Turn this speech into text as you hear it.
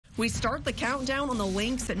We start the countdown on the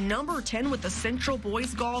links at number 10 with the Central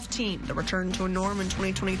Boys Golf Team that returned to a norm in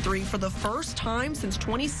 2023 for the first time since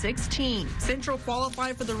 2016. Central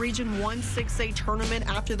qualified for the Region 1 6A tournament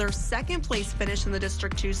after their second place finish in the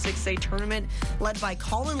District 2 6A tournament, led by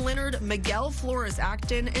Colin Leonard, Miguel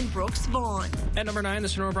Flores-Acton, and Brooks Vaughn. At number 9, the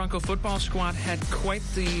Sonora Bronco football squad had quite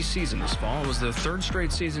the season this fall. It was the third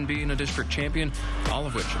straight season being a district champion, all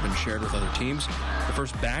of which have been shared with other teams. The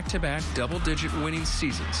first back-to-back double-digit winning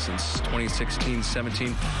seasons since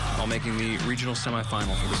 2016-17, while making the regional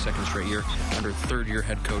semifinal for the second straight year under third-year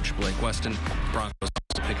head coach Blake Weston. Broncos also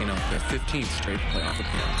picking up their 15th straight playoff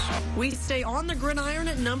appearance. We stay on the gridiron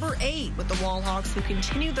at number 8 with the Wallhawks, who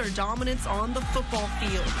continue their dominance on the football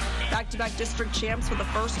field. Back-to-back district champs for the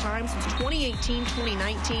first time since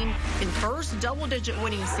 2018-2019, and first double-digit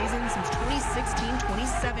winning season since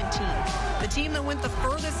 2016-2017. The team that went the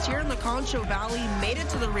furthest here in the Concho Valley made it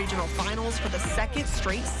to the regional finals for the second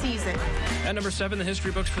straight season. At number 7, the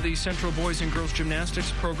history books for the Central Boys and Girls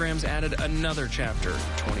Gymnastics programs added another chapter in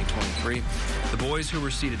 2023. The boys, who were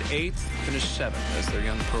seeded 8th, finished 7th as their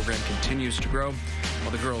young program continues to grow,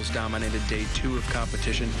 while the girls dominated day 2 of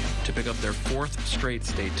competition to pick up their 4th straight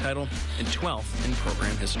state title and 12th in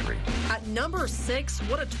program history. At number 6,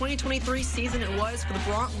 what a 2023 season it was for the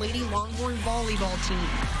Bronx Lady Longhorn volleyball team.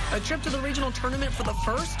 A trip to the regional tournament for the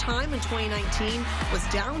first time in 2019 was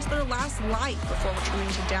down to their last light before returning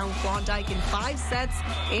to down Klondike in 5 sets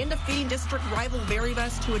and defeating district rival Very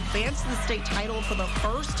Best to advance to the state title for the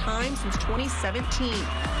first time since 2017.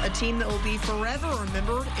 A team that will be forever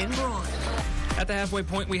remembered in bronze. At the halfway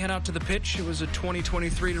point, we head out to the pitch. It was a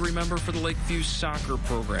 2023 to remember for the Lakeview soccer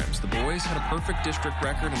programs. The boys had a perfect district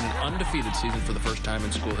record and an undefeated season for the first time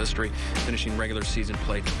in school history, finishing regular season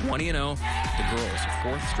play 20-0. The girls, a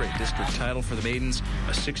 4th straight district title for the maidens,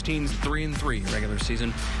 a 16-3-3 regular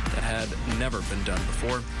season that had never been done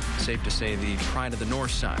before. Safe to say the pride of the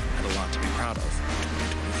north side had a lot to be proud of.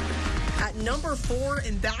 At number 4,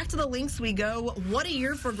 and back to the links we go. What a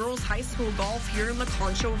year for girls high school golf here in the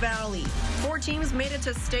Concho Valley. 4 teams made it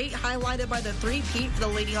to state, highlighted by the three-peat for the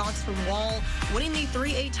Lady Hawks from Wall, winning the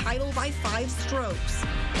 3A title by 5 strokes.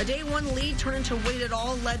 A day 1 lead turned into win it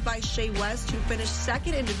all, led by Shea West, who finished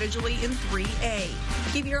 2nd individually in 3A.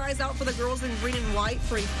 Keep your eyes out for the girls in green and white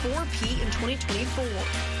for a 4-peat in 2024.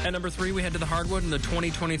 At number 3, we head to the hardwood in the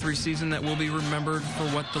 2023 season that will be remembered for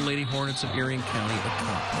what the Lady Hornets of Erie County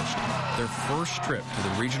accomplished. Their first trip to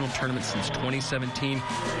the regional tournament since 2017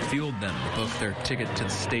 fueled them to book their ticket to the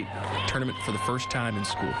state tournament for the first time in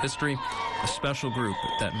school history. A special group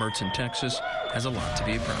that Mertz, Texas, has a lot to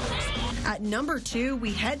be proud of. At number 2,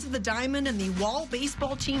 we head to the Diamond, and the Wall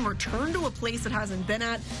baseball team returned to a place it hasn't been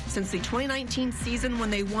at since the 2019 season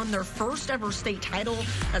when they won their first ever state title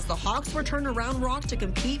as the Hawks returned to Round Rock to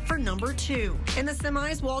compete for number 2. In the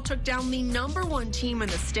semis, Wall took down the number 1 team in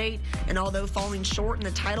the state, and although falling short in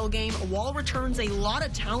the title game, Wall returns a lot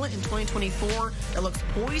of talent in 2024 that looks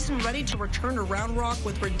poised and ready to return to Round Rock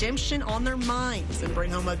with redemption on their minds and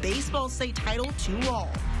bring home a baseball state title to Wall.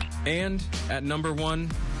 And at number 1,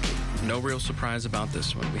 no real surprise about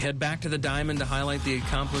this one. We head back to the Diamond to highlight the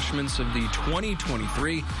accomplishments of the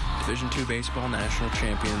 2023 Division II Baseball National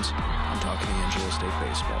Champions. I'm talking the Angelo State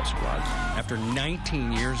Baseball Squad. After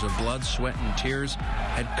 19 years of blood, sweat, and tears,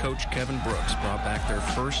 head coach Kevin Brooks brought back their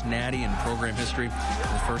first natty in program history,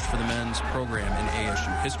 and the first for the men's program in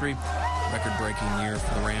ASU history. Record-breaking year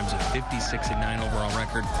for the Rams, a 56-9 overall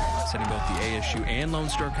record, setting both the ASU and Lone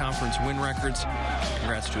Star Conference win records.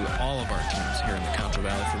 Congrats to all of our teams here in the Concho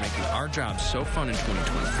Valley for making our job so fun in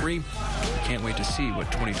 2023. We can't wait to see what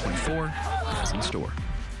 2024 has in store.